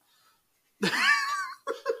content.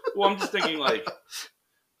 Well, I'm just thinking like,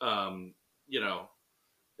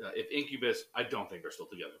 if Incubus, I don't think they're still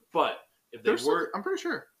together, but if they were, I'm pretty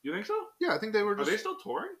sure. You think so? Yeah, I think they were. Are they still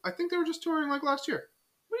touring? I think they were just touring like last year.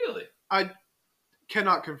 Really? I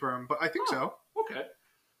cannot confirm, but I think so. Okay.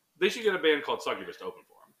 They should get a band called Succubus to open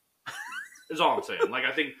for them. Is all I'm saying. Like,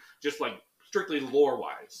 I think just like strictly lore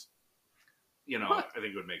wise, I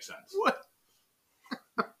think it would make sense. What?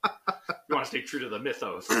 You want to stay true to the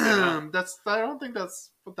mythos? I don't think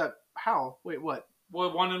that's what that. How? Wait, what?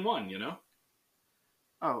 Well, 1 and 1,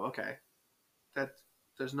 Oh, okay.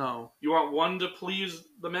 There's no. You want one to please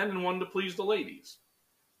the men and one to please the ladies.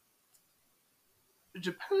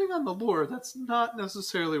 Depending on the lore, that's not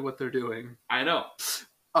necessarily what they're doing. I know.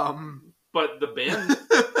 But the band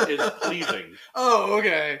is pleasing. Oh,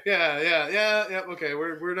 okay. Yeah. Okay,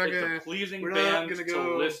 we're not gonna. It's a pleasing band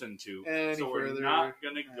to listen to, so we're further. not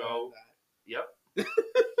gonna go. Yep.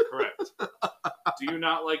 Correct. Do you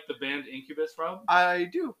not like the band Incubus, Rob? I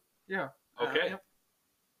do. Yeah. Okay. Yep.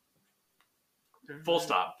 Full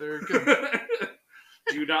stop. They're good.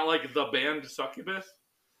 Do you not like the band Succubus?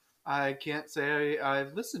 I can't say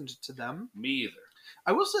I've listened to them. Me either.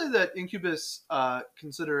 I will say that Incubus,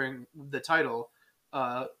 considering the title,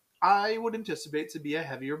 I would anticipate to be a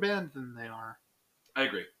heavier band than they are. I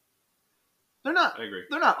agree. They're not. I agree.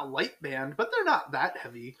 They're not a light band, but they're not that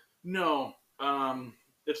heavy. No.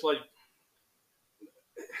 It's like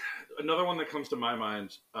another one that comes to my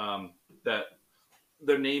mind that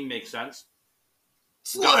their name makes sense.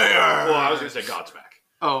 Slayer! Well, I was going to say Godsmack.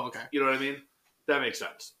 Oh, okay. You know what I mean? That makes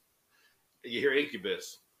sense. You hear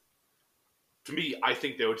Incubus. To me, I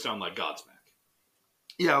think they would sound like Godsmack.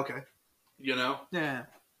 Yeah, okay. Yeah.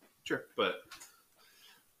 Sure. But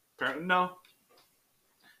apparently, no.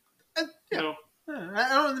 Yeah. No. I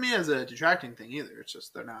don't mean as a detracting thing either. It's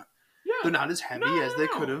just they're not. Yeah. They're not as heavy as they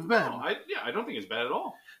could have been. No, I don't think it's bad at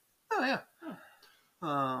all. Oh yeah.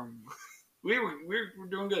 We're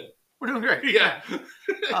doing good. We're doing great. Yeah.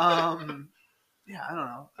 Yeah, I don't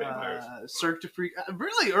know. Vampires. Cirque du Freak.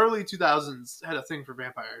 Really early 2000s had a thing for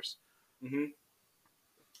vampires. Mm-hmm.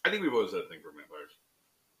 I think we've always had a thing for vampires.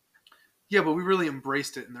 Yeah, but we really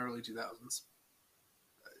embraced it in the early 2000s.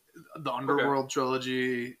 The Underworld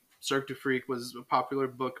trilogy, Cirque du Freak was a popular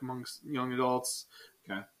book amongst young adults.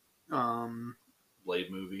 Okay.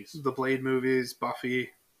 Blade movies. The Blade movies, Buffy.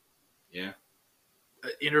 Yeah.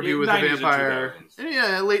 Interview with the Vampire.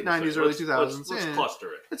 Yeah, late 90s, early 2000s. Let's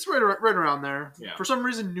cluster it. It's right around there. Yeah. For some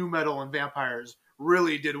reason, nu metal and vampires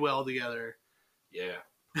really did well together. Yeah.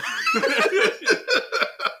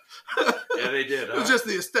 Yeah, they did. It was just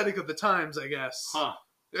the aesthetic of the times, I guess. Huh.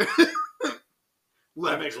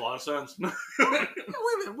 That makes a lot of sense. Wait a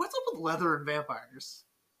minute, what's up with leather and vampires?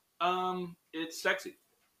 It's sexy.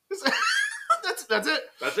 That's it.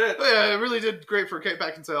 That's it. Yeah, it really did great for Kate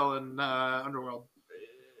Beckinsale and Underworld.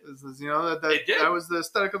 That was the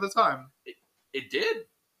aesthetic of the time. It did.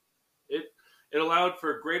 It allowed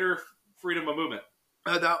for greater freedom of movement.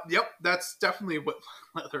 That's definitely what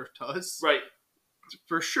leather does. Right.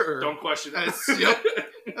 For sure. Don't question it.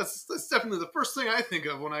 That's definitely the first thing I think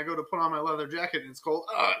of when I go to put on my leather jacket and it's cold.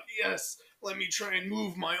 Yes, let me try and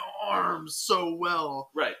move my arms so well.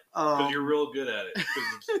 Right. Because you're real good at it.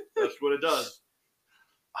 That's what it does.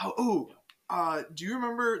 Do you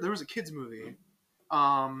remember there was a kids movie?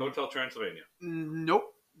 Hotel Transylvania.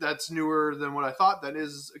 Nope. That's newer than what I thought. That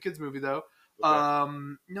is a kids movie though.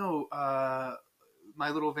 Okay. No,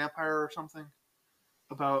 My Little Vampire or something.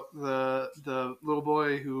 About the little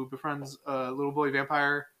boy who befriends a little boy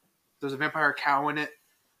vampire. There's a vampire cow in it.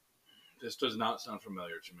 This does not sound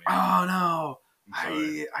familiar to me. Oh no.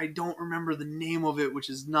 I don't remember the name of it, which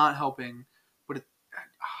is not helping. But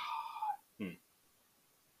I'm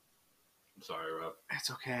sorry, Rob.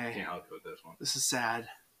 It's okay. I can't help you with this one. This is sad.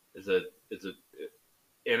 Is it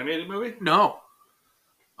animated movie? No.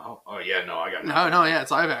 Oh yeah, no, I got nothing. No, yeah, it's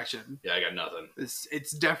live action. Yeah, I got nothing.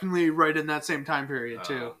 It's definitely right in that same time period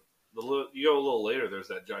too. You go a little later. There's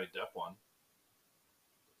that Johnny Depp one.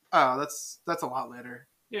 Oh, that's a lot later.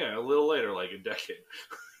 Yeah, a little later, like a decade.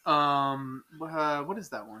 What is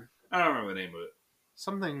that one? I don't remember the name of it.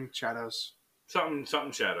 Something Shadows.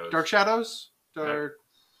 Something Shadows. Dark Shadows. Dark.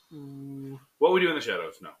 What We Do in the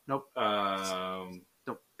Shadows? No. Nope.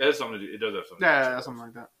 Nope. It has something to do. It does have something. Yeah, something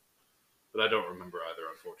like that. but I don't remember either,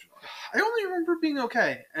 unfortunately. I only remember it being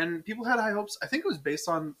okay, and people had high hopes. I think it was based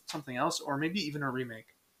on something else, or maybe even a remake.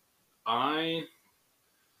 I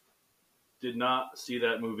did not see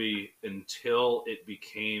that movie until it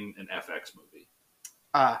became an FX movie.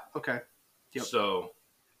 Ah, okay. Yep. So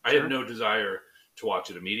I had no desire to watch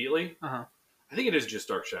it immediately. Uh-huh. I think it is just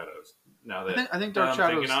Dark Shadows. Now that I think Dark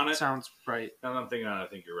Shadows sounds right. Now that I'm thinking on it, I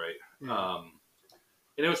think you're right. Yeah.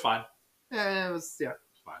 And it was fine. Yeah, it was. Yeah, it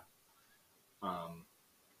was fine.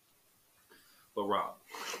 But Rob,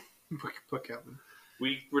 Book Kevin.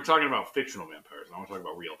 We're talking about fictional vampires. I want to talk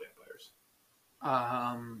about real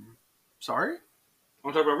vampires. Sorry? I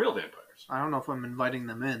want to talk about real vampires. I don't know if I'm inviting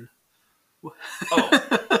them in. Oh.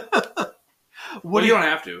 Well, you don't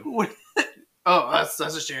have to. Oh, that's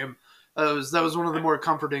a shame. That was one of the more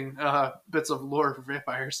comforting bits of lore for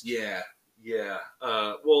vampires. Yeah.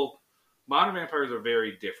 Well, modern vampires are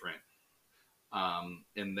very different.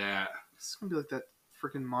 In that it's gonna be like that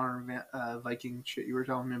freaking modern Viking shit you were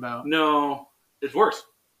telling me about. No, it's worse.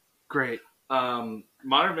 Great.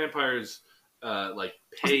 Modern vampires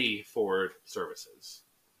pay for services.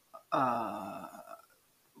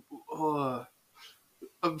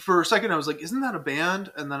 For a second, I was like, "Isn't that a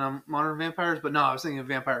band?" And then I'm Modern Vampires, but no, I was thinking of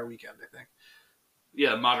Vampire Weekend. I think.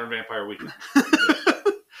 Yeah, Modern Vampire Weekend.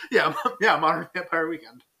 yeah, Modern Vampire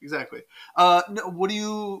Weekend. Exactly.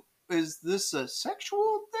 No, is this a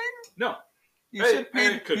sexual thing? No. You said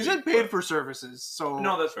paid for services. So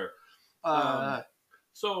no, that's fair.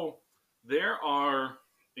 So there are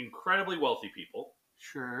incredibly wealthy people.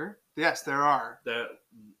 Sure. Yes, there are. That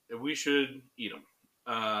we should eat them.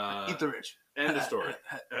 Eat the rich. End of story.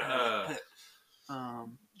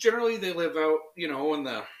 Generally, they live out, in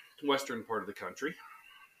the western part of the country,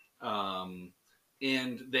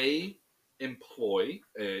 and they employ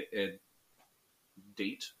a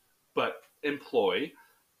date, but employ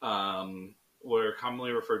what are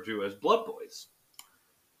commonly referred to as blood boys.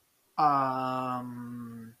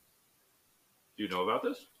 Do you know about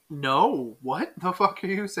this? No. What the fuck are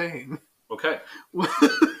you saying? Okay. What?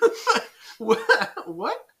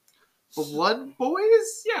 Blood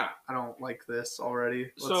boys? Yeah. I don't like this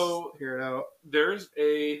already. Let's hear it out. There's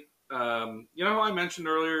a, how I mentioned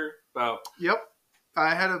earlier about... Yep.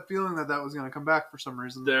 I had a feeling that was going to come back for some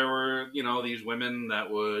reason. There were, these women that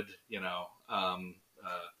would,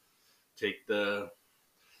 take the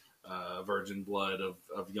virgin blood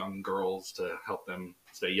of young girls to help them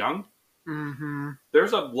stay young. Mm-hmm.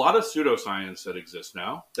 There's a lot of pseudoscience that exists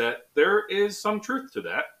now that there is some truth to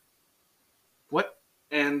that. What?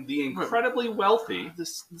 And the incredibly wealthy...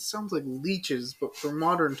 This sounds like leeches, but for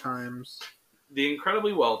modern times. The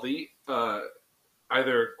incredibly wealthy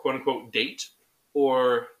either, quote-unquote, date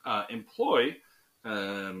or employ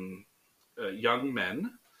young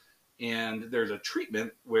men. And there's a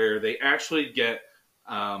treatment where they actually get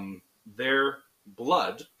their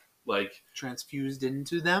blood, transfused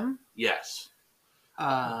into them? Yes. But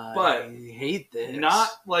I hate this. Not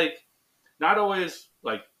always,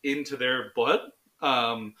 into their blood.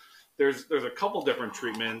 There's a couple different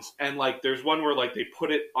treatments, and there's one where they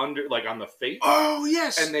put it under on the face. Oh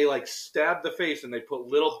yes, and they stab the face, and they put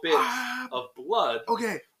little bits of blood.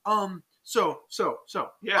 Okay. So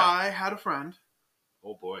yeah, I had a friend.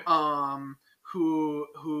 Oh boy.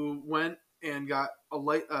 Who went and got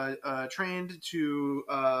trained to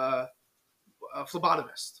a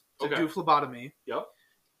phlebotomist to do phlebotomy. Yep.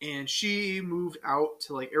 And she moved out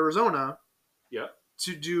to Arizona. Yep.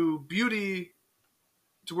 To do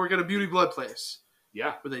to work at a beauty blood place.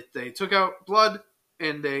 Yeah. Where they took out blood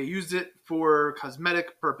and they used it for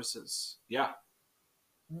cosmetic purposes. Yeah.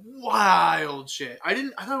 Wild shit. I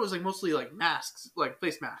thought it was mostly masks,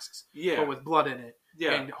 face masks. Yeah. But with blood in it.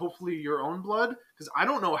 Yeah. And hopefully your own blood. Because I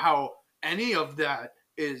don't know how any of that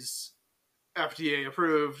is FDA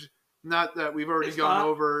approved. Not that we've already gone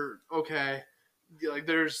over. Okay.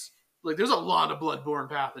 There's a lot of bloodborne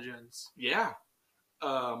pathogens. Yeah.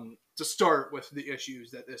 To start with the issues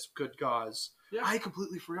that this could cause. Yeah. I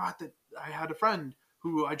completely forgot that I had a friend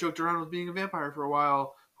who I joked around with being a vampire for a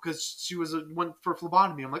while because she went for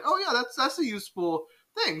phlebotomy. I'm like, oh yeah, that's a useful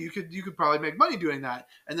thing. You could probably make money doing that.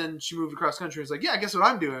 And then she moved across country and was like, yeah, guess what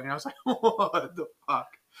I'm doing? And I was like, what the fuck?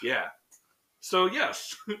 Yeah. So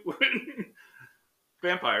yes,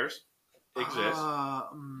 vampires exist,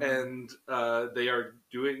 and they are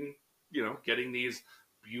doing, getting these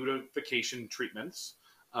beautification treatments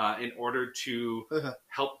in order to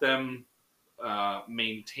help them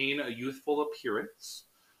maintain a youthful appearance.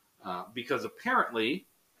 Because apparently,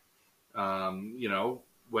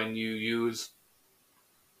 when you use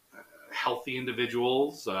healthy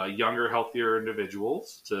individuals, younger, healthier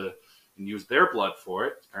individuals to and use their blood for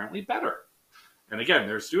it, it's apparently better. And again,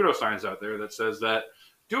 there's pseudoscience out there that says that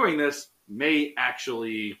doing this may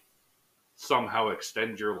actually somehow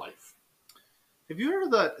extend your life. Have you heard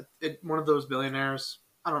of that? One of those billionaires,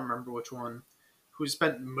 I don't remember which one, who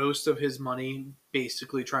spent most of his money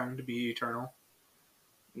basically trying to be eternal?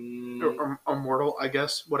 Or immortal, I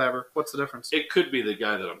guess. Whatever. What's the difference? It could be the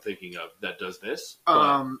guy that I'm thinking of that does this.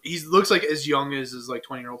 He looks like as young as his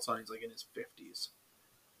 20-year-old son. He's like in his 50s.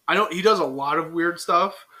 I know he does a lot of weird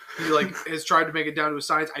stuff. He has tried to make it down to a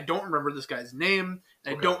science. I don't remember this guy's name.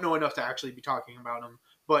 And I don't know enough to actually be talking about him.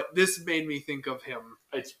 But this made me think of him.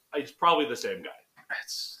 It's probably the same guy.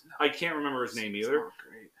 I can't remember his name either.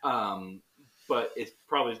 Great. But it's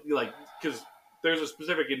probably because there's a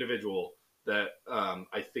specific individual that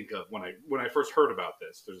I think of when I first heard about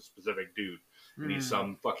this. There's a specific dude, and he's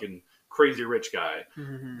some fucking crazy rich guy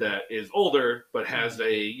that is older but has a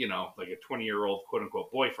 20-year-old quote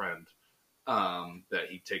unquote boyfriend that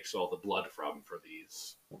he takes all the blood from for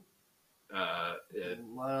these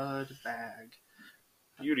blood bag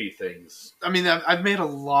beauty things. I mean, I've made a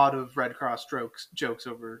lot of Red Cross jokes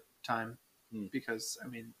over time because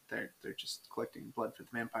they're just collecting blood for the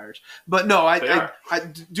vampires. But no,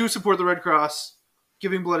 I do support the Red Cross.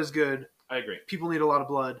 Giving blood is good. I agree. People need a lot of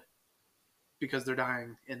blood because they're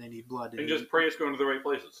dying and they need blood. And just pray it's going to the right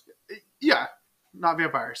places. Yeah, not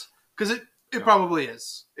vampires, because it probably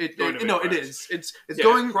is. It is. It's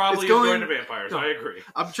going. Probably it's going to vampires. No, I agree.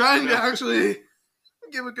 I'm trying to actually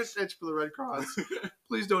give a good pitch for the Red Cross.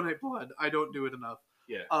 Please donate blood. I don't do it enough.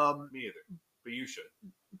 Yeah. Me either. But you should.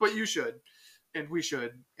 But you should, and we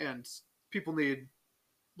should, and people need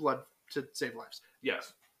blood to save lives.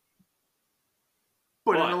 Yes.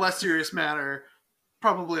 But in a less serious manner,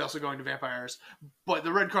 probably also going to vampires. But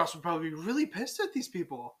the Red Cross would probably be really pissed at these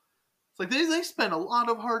people. It's like they spend a lot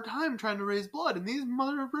of hard time trying to raise blood, and these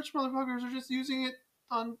rich motherfuckers are just using it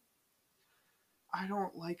on. I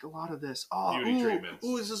don't like a lot of this. Beauty treatments.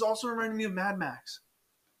 This is also reminding me of Mad Max.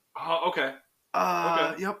 Oh, okay.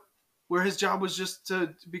 Okay. Yep. Where his job was just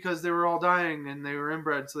because they were all dying and they were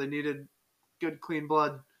inbred, so they needed good, clean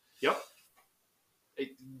blood. Yep.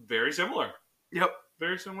 Very similar. Yep.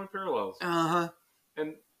 Very similar parallels. Uh-huh.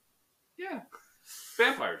 And, yeah.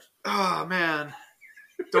 Vampires. Oh, man.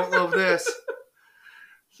 Don't love this.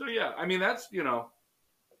 So, yeah. I mean, that's,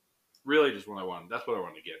 really just what I wanted. That's what I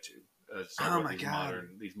wanted to get to. Oh my God.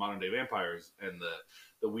 These modern day vampires and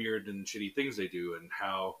the weird and shitty things they do and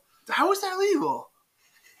how is that legal?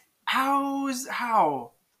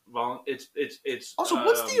 How? Well, it's also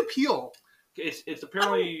what's the appeal? It's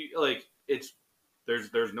apparently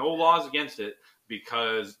there's no laws against it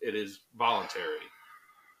because it is voluntary,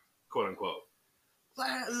 quote unquote.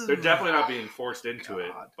 They're definitely not being forced into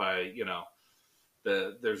it by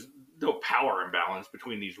there's no power imbalance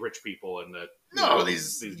between these rich people and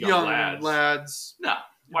these young lads. No,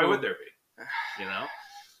 why would there be?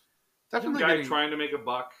 Definitely guy trying to make a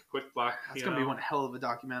quick buck. That's gonna be one hell of a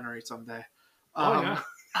documentary someday. Yeah.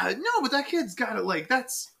 No, but that kid's got it.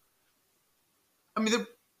 That's.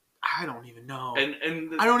 I don't even know. And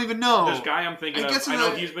I don't even know. This guy I'm thinking of, I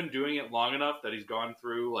know he's been doing it long enough that he's gone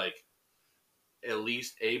through at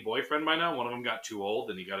least a boyfriend by now. One of them got too old,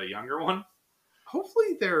 and he got a younger one.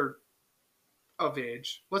 Hopefully they're of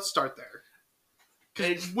age. Let's start there.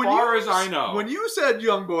 As far as I know. When you said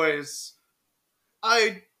young boys,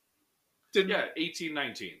 I didn't... Yeah, 18,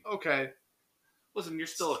 19. Okay. Listen, you're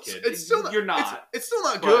still a kid. It's still not, you're not. It's still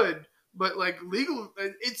not good, but legal,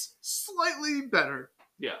 it's slightly better.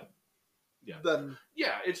 Yeah. Yeah.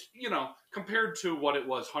 It's, compared to what it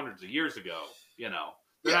was hundreds of years ago,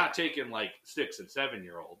 they're not taking 6 and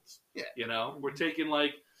 7-year-olds. Yeah. We're taking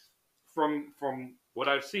from what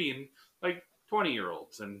I've seen,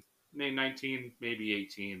 20-year-olds and maybe 19, maybe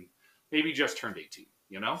 18, maybe just turned 18,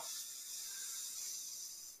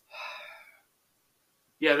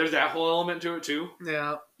 Yeah, there's that whole element to it too.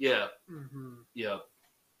 Yeah. Yeah. Mm-hmm. Yeah.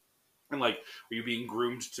 And are you being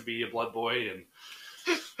groomed to be a blood boy? And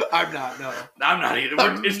I'm not. No, I'm not either.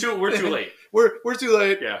 We're too late. We're too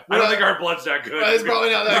late. Yeah, I don't think our blood's that good. It's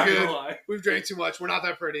probably not that good. We've drank too much. We're not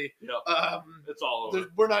that pretty. Yeah. It's all over.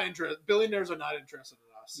 We're not interested. Billionaires are not interested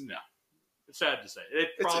in us. No. It's sad to say. It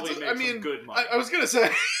probably makes some good money. I was gonna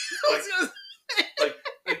say.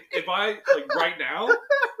 If I right now,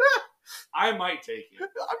 I might take it.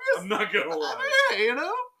 I'm not gonna lie. Hey,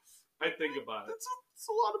 I think about it. It's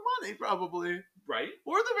a lot of money, probably. Right?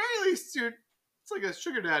 Or at the very least, it's like a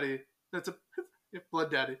sugar daddy. That's a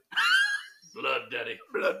blood daddy. Blood daddy.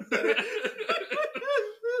 Blood daddy.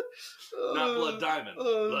 Not Blood Diamond.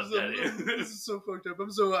 Blood Daddy. This is so fucked up.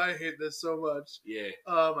 I hate this so much. Yeah.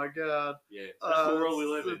 Oh my god. Yeah. That's the world we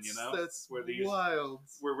live in, you know? That's where wild.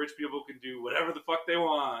 Where rich people can do whatever the fuck they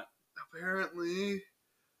want. Apparently.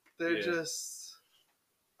 They're just...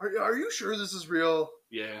 Are you sure this is real?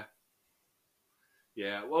 Yeah.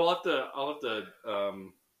 Yeah. Well, I'll have to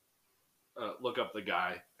look up the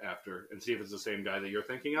guy after and see if it's the same guy that you're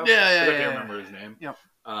thinking of. Yeah. I can't remember his name. Yep.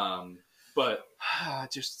 But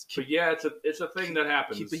yeah, it's a thing that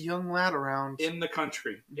happens. Keep a young lad around in the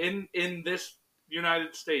country, in this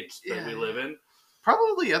United States that we live in.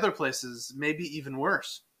 Probably other places, maybe even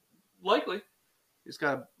worse. Likely, he's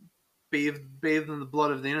got bathed in the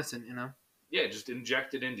blood of the innocent, you know. Yeah, just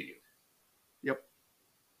inject it into you. Yep.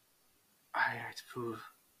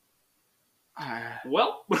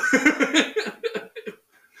 Well,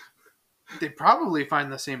 they probably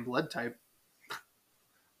find the same blood type.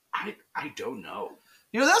 I don't know.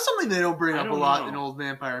 You know, that's something they don't bring up a lot in old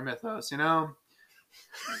vampire mythos, you know?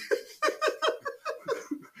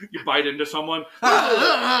 You bite into someone.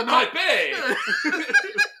 Type A!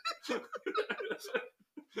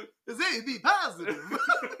 Is AB positive?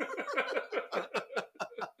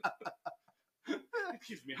 It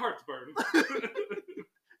gives me heartburn.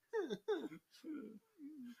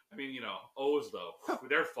 I mean, you know, O's though.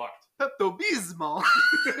 They're fucked. Pepto-Bismol.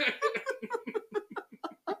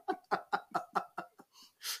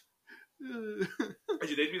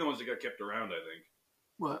 Actually, they'd be the ones that got kept around, I think.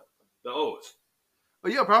 What? The O's. Oh,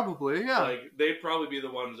 yeah, probably, yeah. Like, they'd probably be the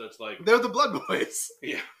ones that's like... They're the blood boys.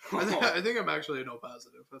 Yeah. I think I'm actually an O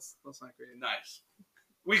positive. That's not great. Nice.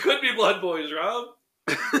 We could be blood boys, Rob.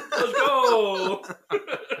 Let's go.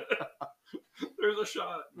 There's a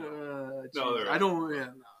shot. No, there I don't...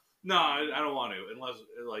 Yeah, no, I don't want to, unless,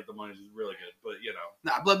 like, the money's really good. But, you know.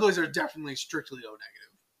 Nah, blood boys are definitely strictly O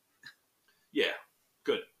negative. Yeah.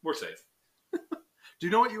 Good. We're safe. Do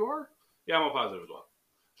you know what you are? Yeah, I'm O positive as well.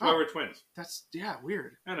 That's why we're twins. That's,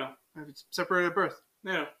 weird. I know. It's separated at birth.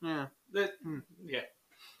 Yeah. Yeah. Yeah.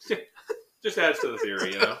 Just adds to the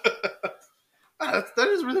theory, you know? That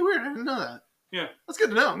is really weird. I didn't know that. Yeah. That's good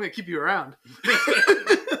to know. I'm going to keep you around.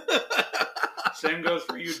 Same goes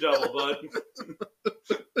for you, double, bud.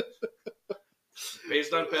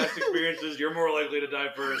 Based on past experiences, you're more likely to die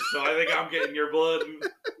first, so I think I'm getting your blood.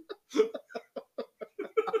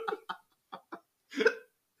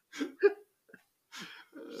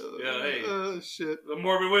 Yeah, hey. Shit. A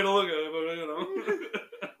morbid way to look at it, but you know.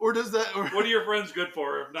 Or does that... What are your friends good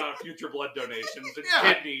for if not future blood donations and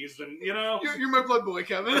kidneys and, you know? You're my blood boy,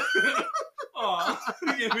 Kevin. Aw,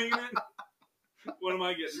 you mean it? What am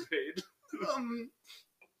I getting paid?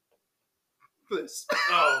 This.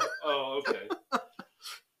 Oh, okay.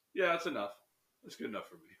 Yeah, that's enough. That's good enough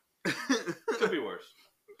for me. Could be worse.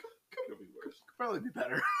 Could probably be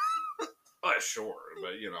better. Sure,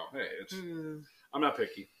 but you know, hey, it's I'm not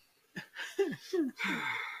picky.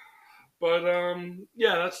 But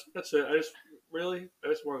yeah, that's it. I just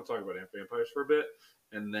want to talk about vampires for a bit,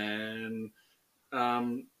 and then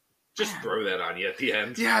just throw that on you at the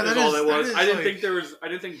end. Yeah, that's all that was. I didn't think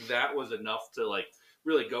that was enough to like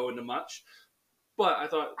really go into much. But I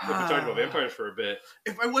thought if we talked about vampires for a bit,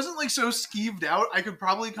 if I wasn't like so skeeved out, I could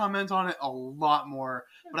probably comment on it a lot more.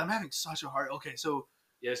 But I'm having such a hard. Okay, so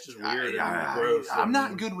yeah, it's just weird and gross. I'm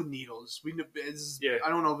not good with needles. I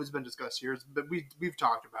don't know if it's been discussed here, but we've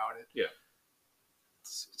talked about it. Yeah,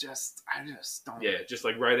 I just don't. Yeah, just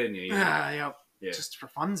like right in you. Yeah. Just for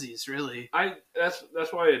funsies, really. That's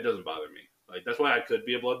why it doesn't bother me. Like that's why I could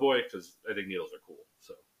be a blood boy because I think needles are cool.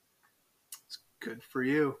 So it's good for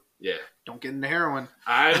you. Yeah. Don't get into heroin.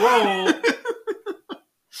 I won't.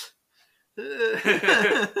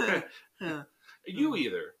 You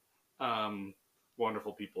either.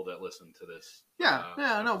 Wonderful people that listen to this.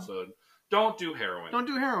 No. Don't do heroin. Don't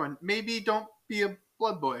do heroin. Maybe don't be a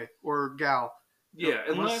blood boy or gal. Yeah,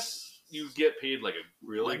 unless you get paid like a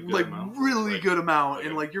really good amount. Really good amount,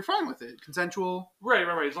 and like you're fine with it. Consensual. Right.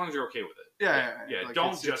 As long as you're okay with it. Yeah. Like,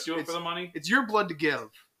 don't just do it for the money. It's your blood to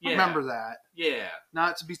give. Yeah. Remember that. Yeah.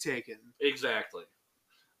 Not to be taken. Exactly.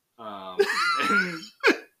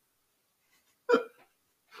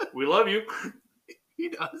 We love you. He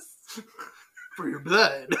does. For your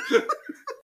blood.